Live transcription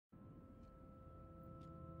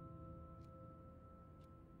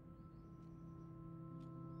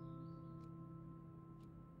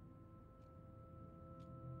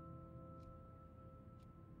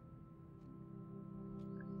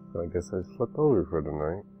I guess I slept over for the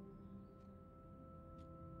night.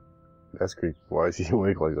 That's creepy. Why is he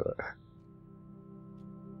awake like that?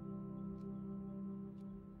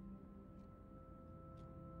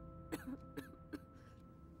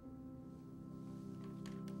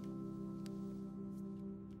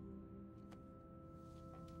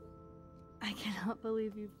 I cannot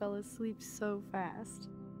believe you fell asleep so fast.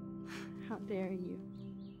 How dare you?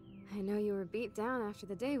 I know you were beat down after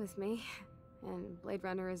the day with me, and Blade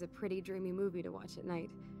Runner is a pretty dreamy movie to watch at night.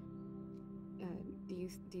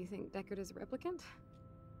 Do you think Deckard is a replicant?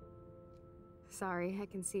 Sorry, I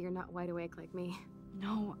can see you're not wide awake like me.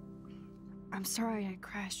 No, I'm sorry I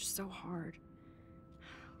crashed so hard.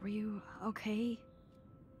 Were you okay?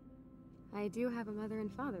 I do have a mother and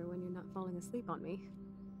father when you're not falling asleep on me.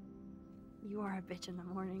 You are a bitch in the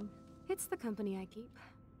morning. It's the company I keep.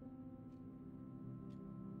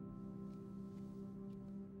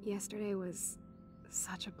 Yesterday was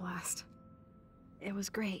such a blast. It was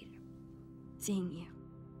great seeing you.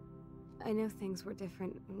 I know things were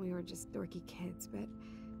different when we were just dorky kids, but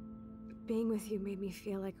being with you made me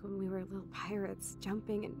feel like when we were little pirates,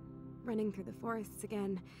 jumping and running through the forests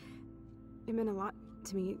again. It meant a lot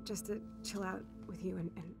to me just to chill out with you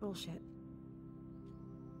and bullshit.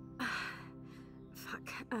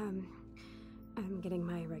 Fuck, I'm getting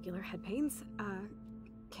my regular head pains.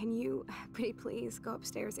 Can you, pretty please, go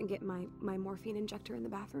upstairs and get my morphine injector in the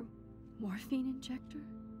bathroom? Morphine injector?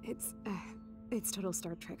 It's total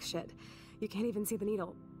Star Trek shit. You can't even see the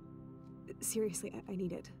needle. Seriously, I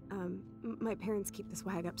need it. My parents keep the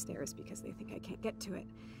swag upstairs because they think I can't get to it.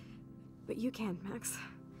 But you can, Max.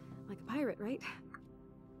 Like a pirate, right?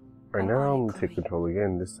 Alright, now I'm gonna take control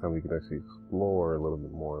again. This time we can actually explore a little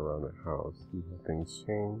bit more around the house. See how things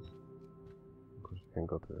change. Of course, we can't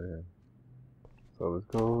go through there. So let's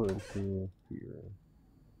go into here.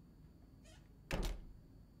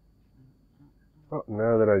 Oh,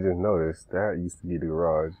 now that I just noticed, that used to be the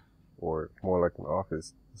garage, or more like an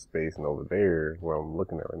office space, and over there, where I'm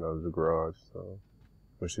looking at right now, is the garage, so,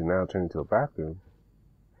 which is now turned into a bathroom.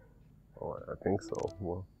 Oh, I think so.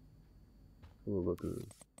 Well, we'll look at this.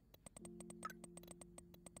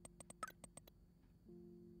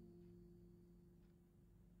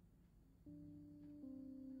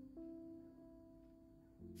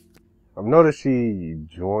 I've noticed she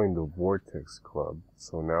joined the Vortex Club,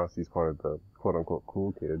 so now she's part of the quote-unquote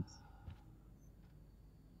cool kids.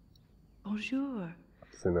 Bonjour.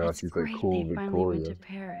 So now That's she's great like cool they finally went Victoria. to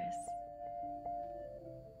Paris.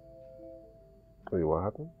 Wait, what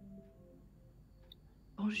happened?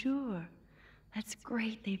 Bonjour. That's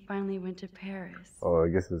great they finally went to Paris. Oh, I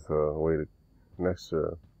guess it's a way to, an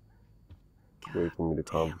extra way for me to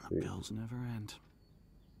Damn, conversate. the bills never end.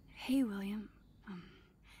 Hey, William.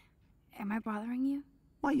 Am I bothering you?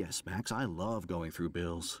 Why, yes, Max, I love going through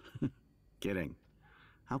bills. Kidding.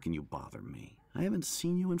 How can you bother me? I haven't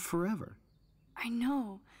seen you in forever. I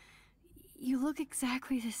know. You look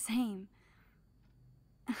exactly the same.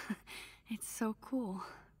 It's so cool.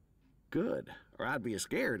 Good, or I'd be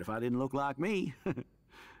scared if I didn't look like me.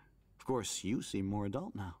 Of course, you seem more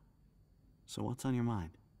adult now. So what's on your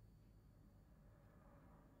mind?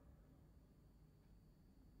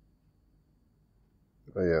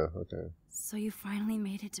 Oh yeah, okay. So you finally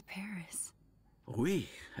made it to Paris. Oui,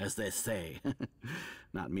 as they say.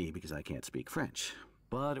 Not me, because I can't speak French.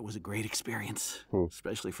 But it was a great experience,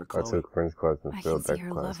 especially for Chloe. I took French class and I failed can that see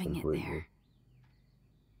her class loving it completely. there.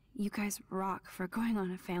 You guys rock for going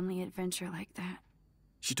on a family adventure like that.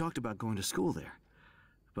 She talked about going to school there,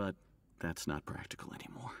 but that's not practical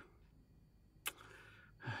anymore.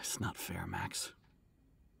 It's not fair, Max.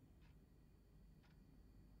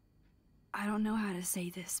 I don't know how to say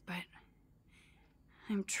this, but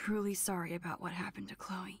I'm truly sorry about what happened to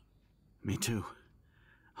Chloe. Me too.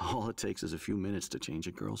 All it takes is a few minutes to change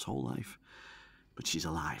a girl's whole life. But she's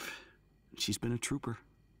alive. She's been a trooper.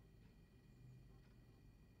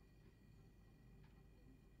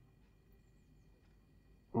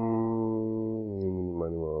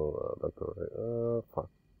 Manuel, that's alright. Fuck.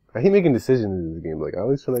 I hate making decisions in this game. Like, I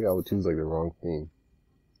always feel like I would choose, like, the wrong thing.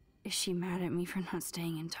 Is she mad at me for not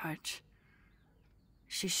staying in touch?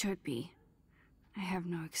 She should be. I have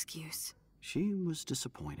no excuse. She was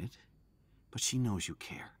disappointed, but she knows you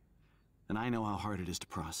care. And I know how hard it is to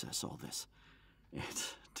process all this.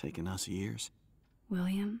 It's taken us years.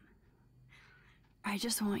 William, I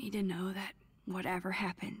just want you to know that whatever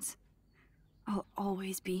happens, I'll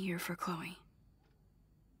always be here for Chloe.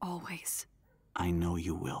 Always. I know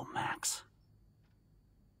you will, Max.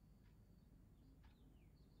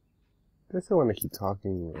 I still want to keep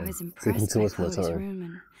talking. I was taking impressed too by much of my Chloe's time. room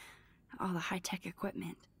and all the high-tech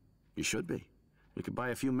equipment. You should be. We could buy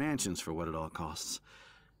a few mansions for what it all costs.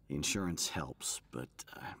 The insurance helps, but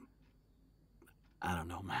I don't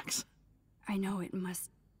know, Max. I know it must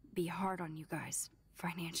be hard on you guys,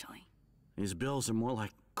 financially. These bills are more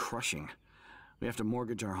like crushing. We have to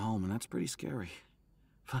mortgage our home, and that's pretty scary.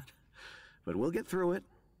 But we'll get through it.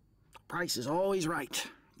 The price is always right.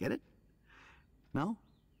 Get it? No?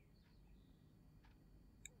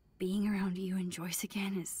 Being around you and Joyce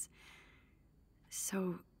again is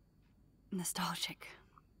so nostalgic.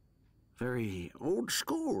 Very old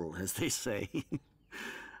school, as they say.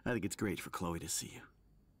 I think it's great for Chloe to see you.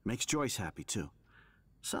 Makes Joyce happy, too.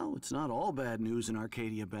 So, it's not all bad news in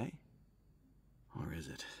Arcadia Bay. Or is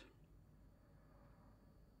it?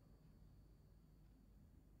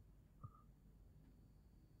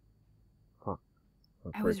 Huh.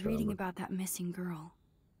 I was reading about that missing girl,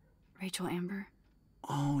 Rachel Amber.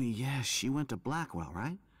 Oh, yeah, she went to Blackwell,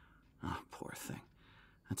 right? Oh, poor thing.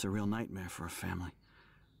 That's a real nightmare for a family.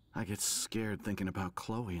 I get scared thinking about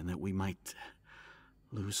Chloe and that we might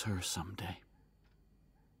lose her someday.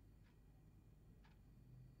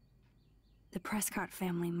 The Prescott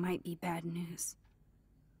family might be bad news.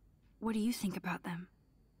 What do you think about them?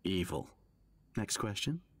 Evil. Next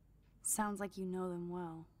question? Sounds like you know them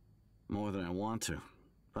well. More than I want to.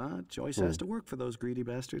 But Joyce has to work for those greedy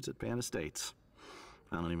bastards at Pan Estates.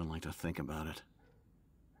 I don't even like to think about it.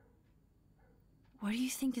 What do you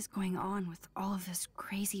think is going on with all of this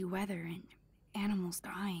crazy weather and animals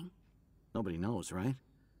dying? Nobody knows, right?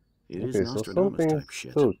 It Okay, is so Nostradamus-type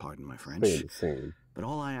shit, still pardon my stay French. the same. But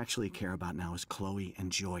all I actually care about now is Chloe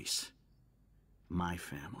and Joyce. My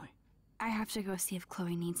family. I have to go see if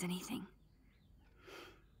Chloe needs anything.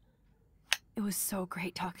 It was so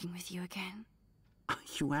great talking with you again.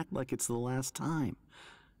 You act like it's the last time.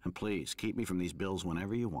 And please, keep me from these bills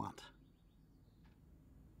whenever you want.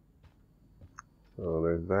 So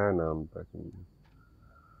there's that. Now I'm back in.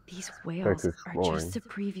 These whales Back to are exploring. just a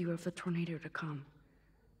preview of the tornado to come.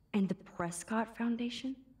 And the Prescott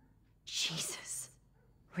Foundation? Jesus.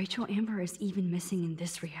 Rachel Amber is even missing in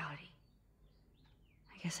this reality.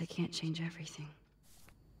 I guess I can't change everything.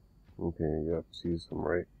 Okay, yep, I'm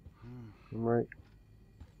right. I'm right.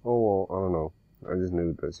 Oh, well, I don't know. I just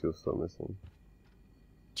knew that she was still missing.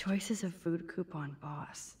 Joyce is a food coupon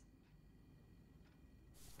boss.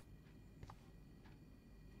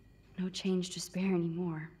 No change to spare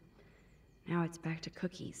anymore. Now it's back to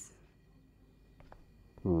cookies.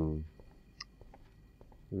 Is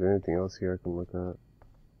there anything else here I can look at?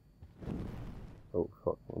 Oh,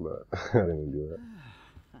 fuck, my bad. I didn't even do that.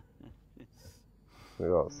 We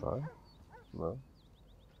go outside? No?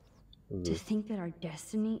 To think that our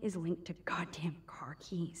destiny is linked to goddamn car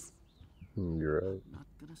keys. You're right. Not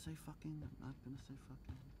gonna say fucking, not gonna say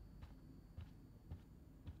fucking.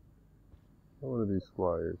 What are these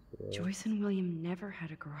flyers? Joyce and William never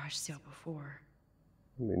had a garage sale before.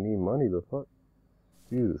 They need money, the fuck?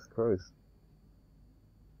 Jesus Christ.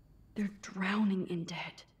 They're drowning in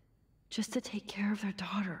debt just to take care of their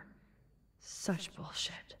daughter. Such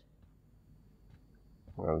bullshit.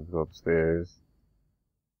 I'll go upstairs.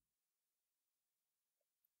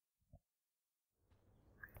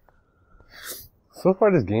 So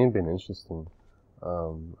far, this game been interesting.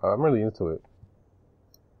 I'm really into it.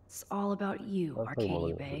 It's all about you, I'll tell you Arcadia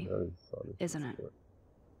more Bay, later. That is isn't it?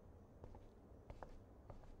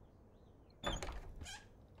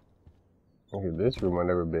 Okay, this room I've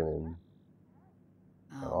never been in.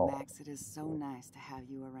 Oh, Max, it is so nice to have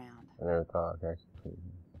you around. I never thought I could actually play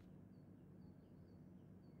here.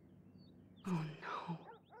 Oh no.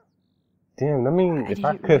 Damn, I mean, if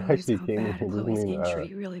I didn't could realize actually how came in bad here Chloe's listening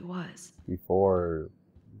injury really was. before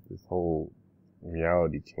this whole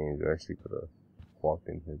reality change, I actually could have walked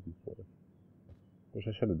in here before. Which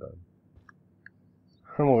I should have done.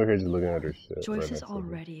 I'm over here just looking at her shit. Joyce right is next to her.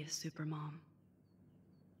 already a supermom.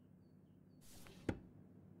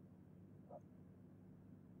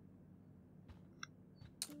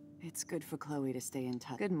 It's good for Chloe to stay in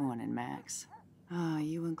touch. Good morning, Max. Ah,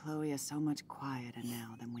 you and Chloe are so much quieter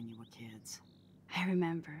now than when you were kids. I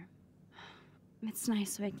remember. It's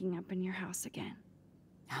nice waking up in your house again.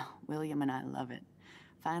 Oh, William and I love it.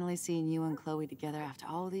 Finally seeing you and Chloe together after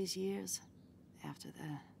all these years. After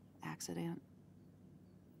the accident.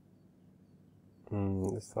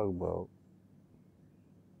 Let's talk about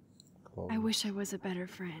Chloe. I wish I was a better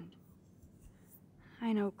friend.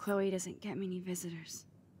 I know Chloe doesn't get many visitors.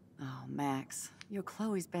 Oh, Max, you're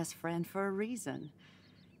Chloe's best friend for a reason.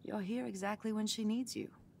 You're here exactly when she needs you.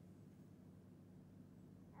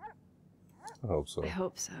 I hope so. I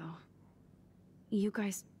hope so. You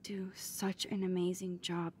guys do such an amazing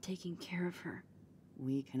job taking care of her.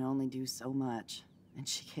 We can only do so much. and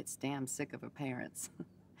she gets damn sick of her parents.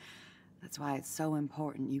 That's why it's so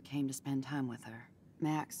important you came to spend time with her.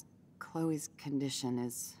 Max, Chloe's condition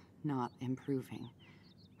is not improving.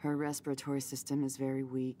 Her respiratory system is very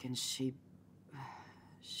weak, and she...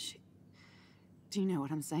 Do you know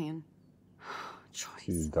what I'm saying? Joyce.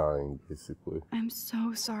 She's dying, basically. I'm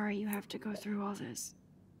so sorry you have to go through all this.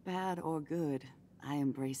 Bad or good, I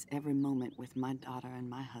embrace every moment with my daughter and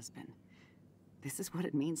my husband. This is what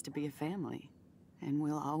it means to be a family, and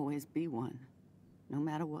we'll always be one, no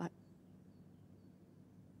matter what.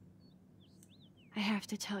 I have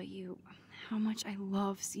to tell you how much I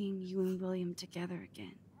love seeing you and William together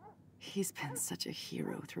again. He's been such a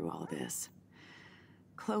hero through all this.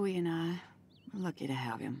 Chloe and I are lucky to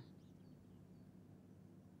have him.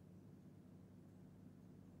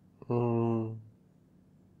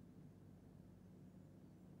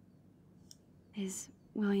 Is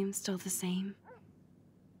William still the same?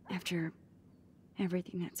 After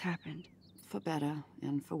everything that's happened? For better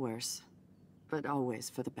and for worse. But always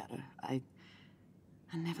for the better. I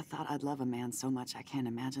never thought I'd love a man so much I can't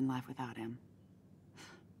imagine life without him.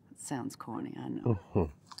 It sounds corny, I know.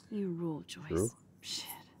 You rule, Joyce. True. Shit.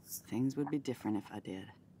 Things would be different if I did.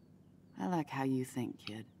 I like how you think,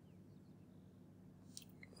 kid.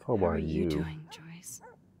 How How are about you you? doing, Joyce?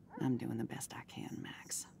 I'm doing the best I can,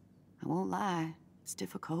 Max. I won't lie, it's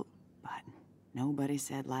difficult, but nobody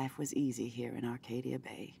said life was easy here in Arcadia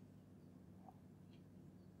Bay.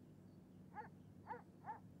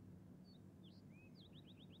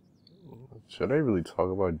 Should I really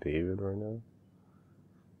talk about David right now?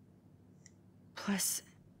 Plus,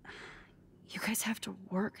 you guys have to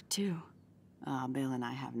work, too. Bill and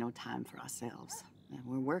I have no time for ourselves.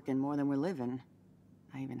 We're working more than we're living.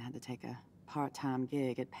 I even had to take a part-time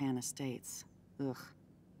gig at Pan Estates. Ugh.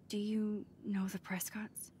 Do you know the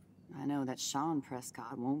Prescotts? I know that Sean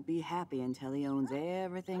Prescott won't be happy until he owns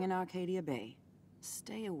everything in Arcadia Bay.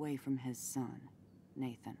 Stay away from his son,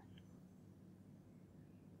 Nathan.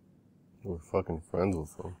 We're fucking friends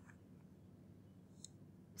with him.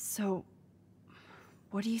 So,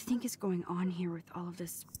 what do you think is going on here with all of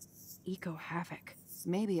this eco-havoc?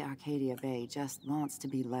 Maybe Arcadia Bay just wants to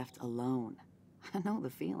be left alone. I know the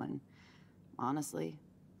feeling. Honestly,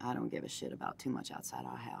 I don't give a shit about too much outside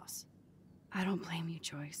our house. I don't blame you,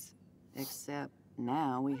 Joyce. Except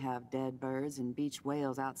now we have dead birds and beach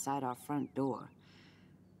whales outside our front door.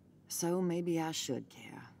 So maybe I should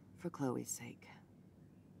care, for Chloe's sake.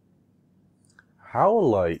 How,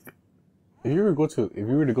 like, if you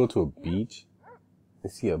were to go to a beach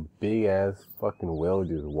and see a big ass fucking whale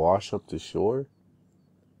just wash up the shore,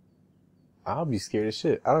 I'll be scared as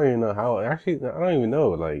shit. I don't even know how. Actually, I don't even know.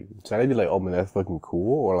 Like, should I be like, oh man, that's fucking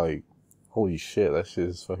cool, or like, holy shit, that shit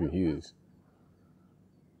is fucking huge.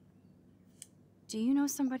 Do you know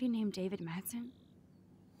somebody named David Madsen?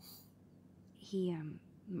 He,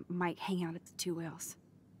 might hang out at the Two Whales.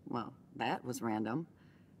 Well, that was random.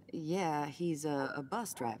 Yeah, he's a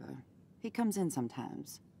bus driver. He comes in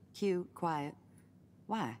sometimes. Cute, quiet.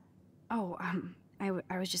 Why? Oh,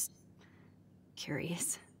 I was just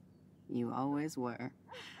curious. You always were.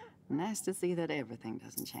 Nice to see that everything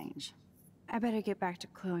doesn't change. I better get back to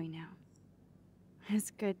Chloe now.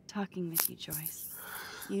 It's good talking with you, Joyce.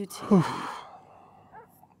 You too.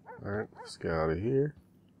 Alright, let's get out of here.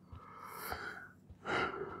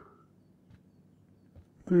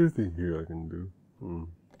 There's anything here I can do.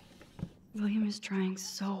 William is trying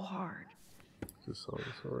so hard. Just saw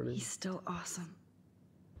this already. He's still awesome.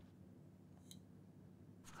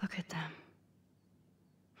 Look at them.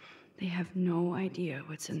 They have no idea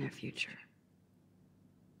what's in their future.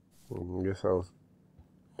 I guess I was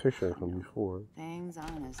picturing him before. Things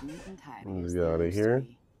aren't as neat and tidy Let's as get they out of used to here.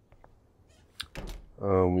 be.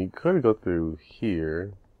 We could go through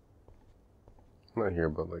here. Not here,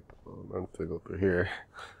 but like, I'm to go through here.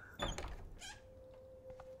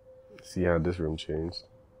 See how this room changed.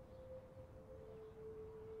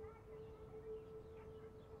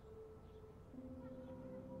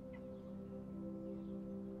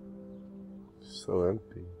 So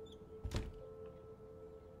empty.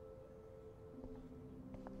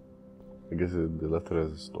 I guess they left it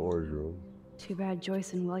as a storage room. Too bad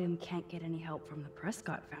Joyce and William can't get any help from the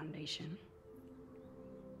Prescott Foundation.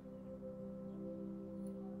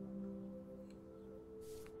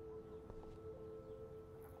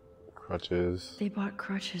 Crutches. They bought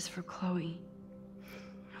crutches for Chloe,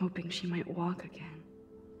 hoping she might walk again.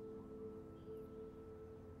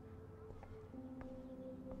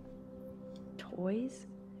 Toys?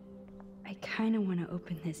 I kind of want to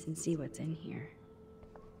open this and see what's in here.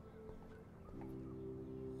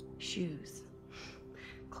 Shoes.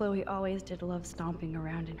 Chloe always did love stomping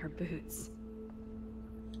around in her boots.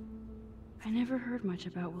 I never heard much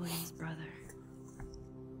about William's brother.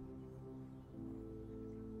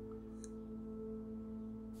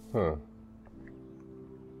 Huh.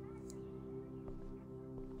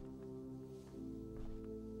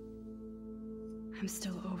 I'm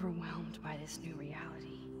still overwhelmed by this new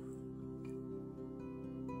reality.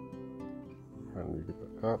 I need to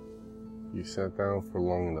get back up. You sat down for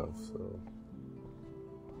long enough, so.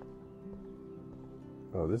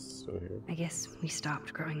 Oh, this is still here. I guess we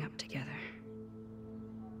stopped growing up together.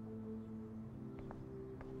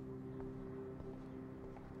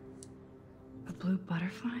 A blue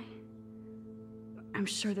butterfly? I'm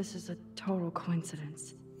sure this is a total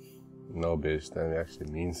coincidence. No, bitch, that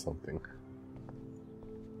actually means something.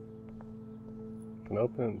 Can I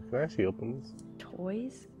actually open this?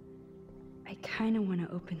 Toys? I kind of want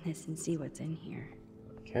to open this and see what's in here.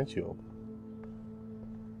 Can't you open?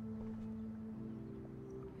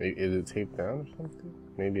 Maybe, is it taped down or something?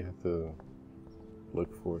 Maybe you have to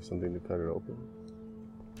look for something to cut it open.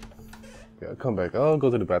 Yeah, I'll come back. I'll go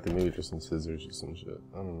to the bathroom, maybe just some scissors or some shit.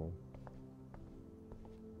 I don't know.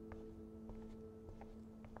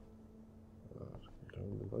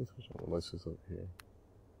 Turn the light switch on. The light switch up here.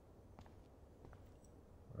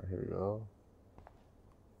 Alright, here we go.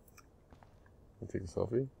 Can I take a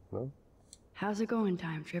selfie? No? How's it going,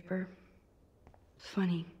 Time Tripper?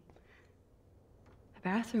 Funny. The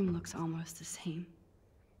bathroom looks almost the same.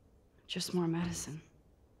 Just more medicine.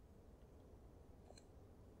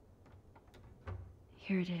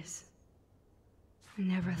 Here it is. I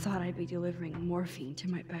never thought I'd be delivering morphine to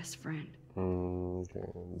my best friend. Okay,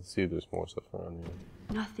 let's see if there's more stuff around here.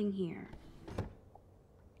 Nothing here.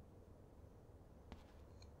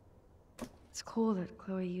 It's cool that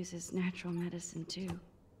Chloe uses natural medicine too.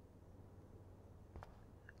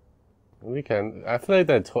 We can. I feel like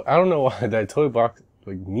that toy. I don't know why that toy box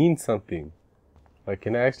like means something. Like,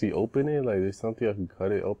 can I actually open it? Like, there's something I can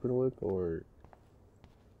cut it open with, or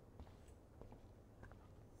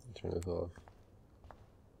turn this off.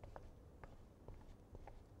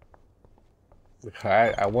 Like,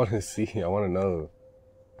 I want to see. I want to know.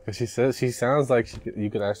 Cause she sounds like you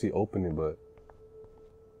could actually open it, but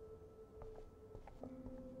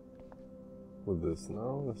with this,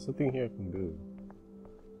 no, there's something here I can do.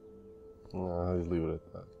 No, I'll just leave it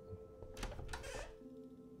at that.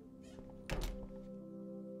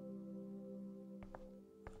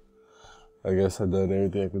 I guess I've done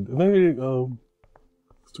everything I could do. Maybe,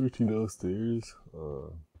 switching downstairs. I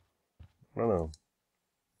don't know.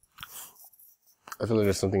 I feel like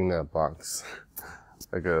there's something in that box.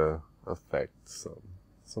 Like a effect,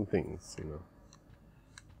 some things, you know.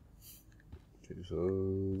 Okay, so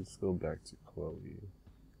let's go back to Chloe.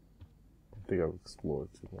 I think I've explored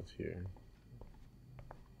too much here.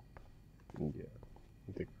 Yeah,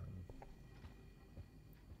 I think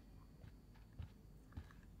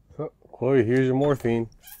so, Chloe, here's your morphine.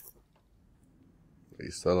 Are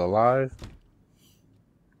you still alive?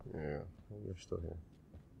 Yeah, you're still here.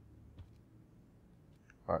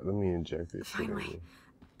 Alright, let me inject this shit over.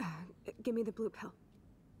 Give me the blue pill.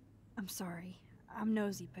 I'm sorry. I'm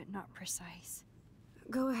nosy, but not precise.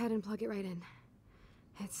 Go ahead and plug it right in.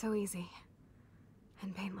 It's so easy.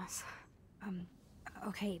 And painless.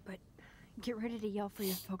 Okay, but get ready to yell for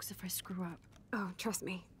your folks if I screw up. Oh, trust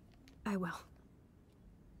me. I will.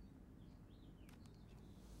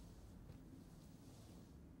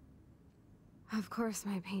 Of course,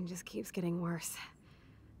 my pain just keeps getting worse.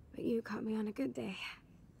 But you caught me on a good day.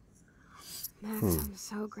 Max, I'm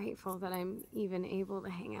so grateful that I'm even able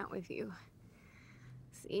to hang out with you.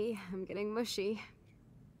 See, I'm getting mushy.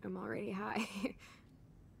 I'm already high.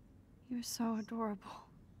 You're so adorable.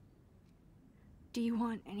 Do you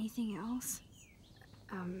want anything else?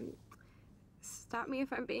 Stop me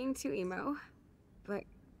if I'm being too emo, but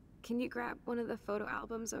can you grab one of the photo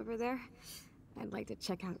albums over there? I'd like to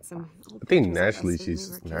check out some old I think pictures of us naturally when we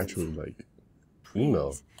she's were kids. naturally like emo.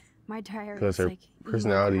 Please. My diary Because is her like emo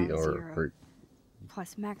personality Ground or Zero. her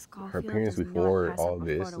Plus Max Caulfield appearance does not before pass all up a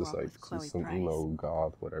this photo is op like with Chloe she's some Price. emo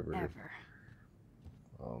goth whatever Ever.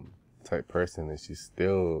 type person, and she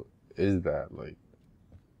still is that like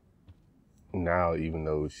now, even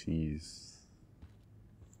though she's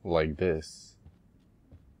like this.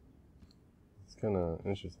 It's kind of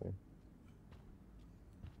interesting.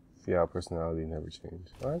 See how personality never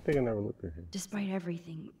changed. I think I never looked at her. Despite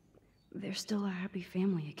everything, they're still a happy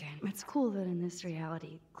family again. It's cool that in this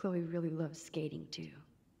reality, Chloe really loves skating too.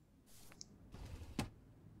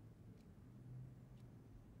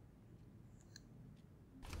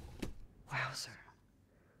 Wowzer.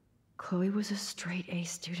 Chloe was a straight A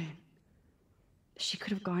student. She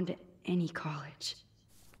could have gone to any college.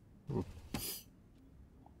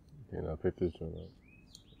 You know, pick this one up.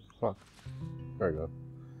 Fuck. There we go.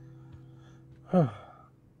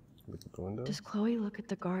 Look at the window. Does Chloe look at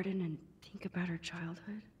the garden and think about her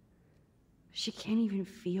childhood? She can't even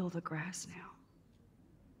feel the grass now.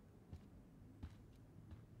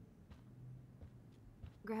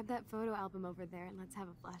 Grab that photo album over there and let's have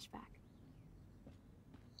a flashback.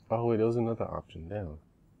 Oh wait, there was another option down.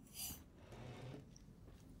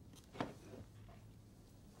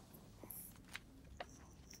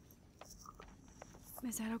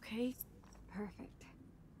 Is that okay? Perfect.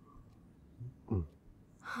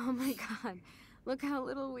 Oh my god, look how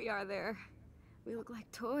little we are there. We look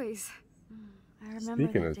like toys. I remember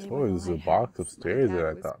Speaking that of day with toys, the there's a box lighthouse. upstairs My that dad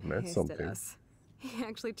I was thought meant pissed at something. us. He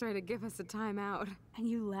actually tried to give us a timeout. And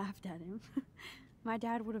you laughed at him. My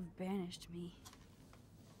dad would have banished me.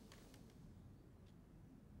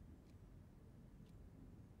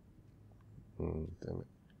 Damn it.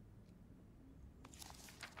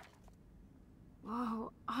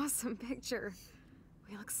 Whoa, awesome picture.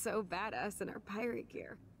 We look so badass in our pirate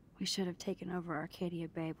gear. We should have taken over Arcadia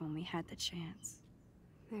Bay when we had the chance.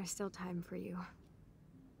 There's still time for you.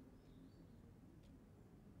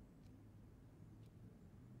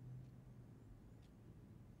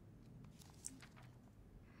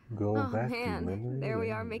 Going Oh back to man, memory there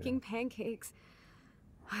we are lane. making pancakes.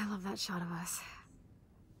 I love that shot of us.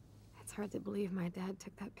 It's hard to believe my dad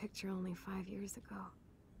took that picture only 5 years ago.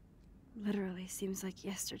 Literally seems like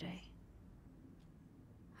yesterday.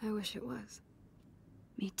 I wish it was.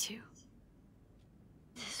 Me too.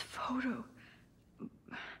 This photo.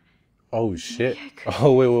 Oh shit. Nick.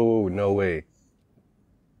 Oh wait, no way.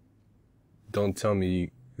 Don't tell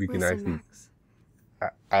me we can Listen, actually. Max,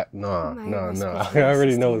 No. my I respiratory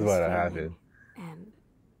already know system what's is about to failing, happen.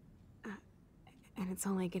 And it's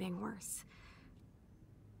only getting worse.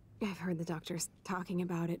 I've heard the doctors talking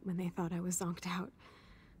about it when they thought I was zonked out.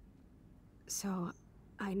 So,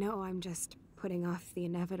 I know I'm just putting off the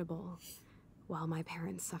inevitable while my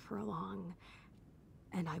parents suffer along.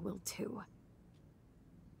 And I will too.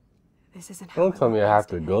 This isn't how Don't tell want me I have things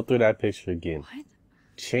to end. go through that picture again. What?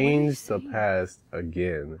 Change the saying? past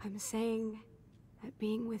again. I'm saying that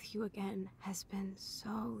being with you again has been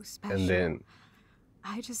so special. And then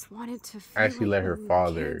I just wanted to feel actually like let her when we were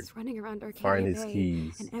father kids running around Arcadia find his Bay,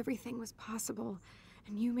 keys. and everything was possible,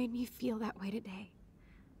 and you made me feel that way today.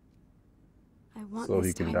 I want So this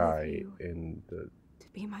he can time die with you in the to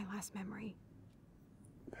be my last memory.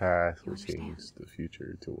 past You will change understand? the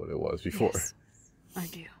future to what it was before. Yes, I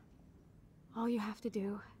do. All you have to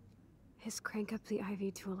do is crank up the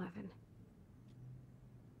IV to 11.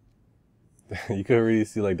 You could really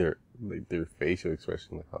see like their facial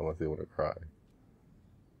expression, like how much they want to cry.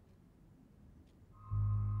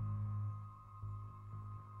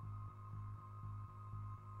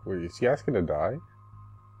 Wait, is she asking to die?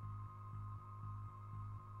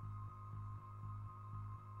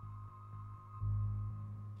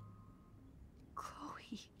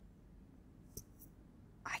 Chloe.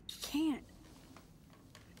 I can't.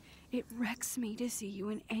 It wrecks me to see you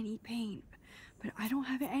in any pain, but I don't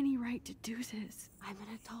have any right to do this. I'm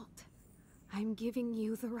an adult. I'm giving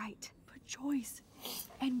you the right. But Joyce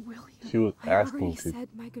and William. She was I asking already to said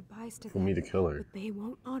my goodbyes to for them, me to kill her. but they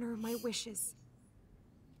won't honor my wishes.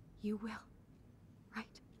 You will,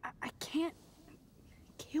 right? I can't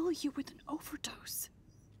kill you with an overdose.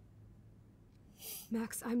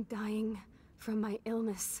 Max, I'm dying from my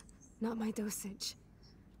illness, not my dosage.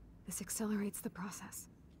 This accelerates the process.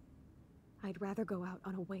 I'd rather go out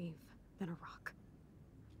on a wave than a rock.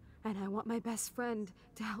 And I want my best friend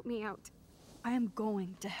to help me out. I am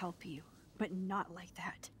going to help you, but not like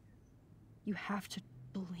that. You have to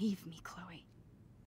believe me, Chloe.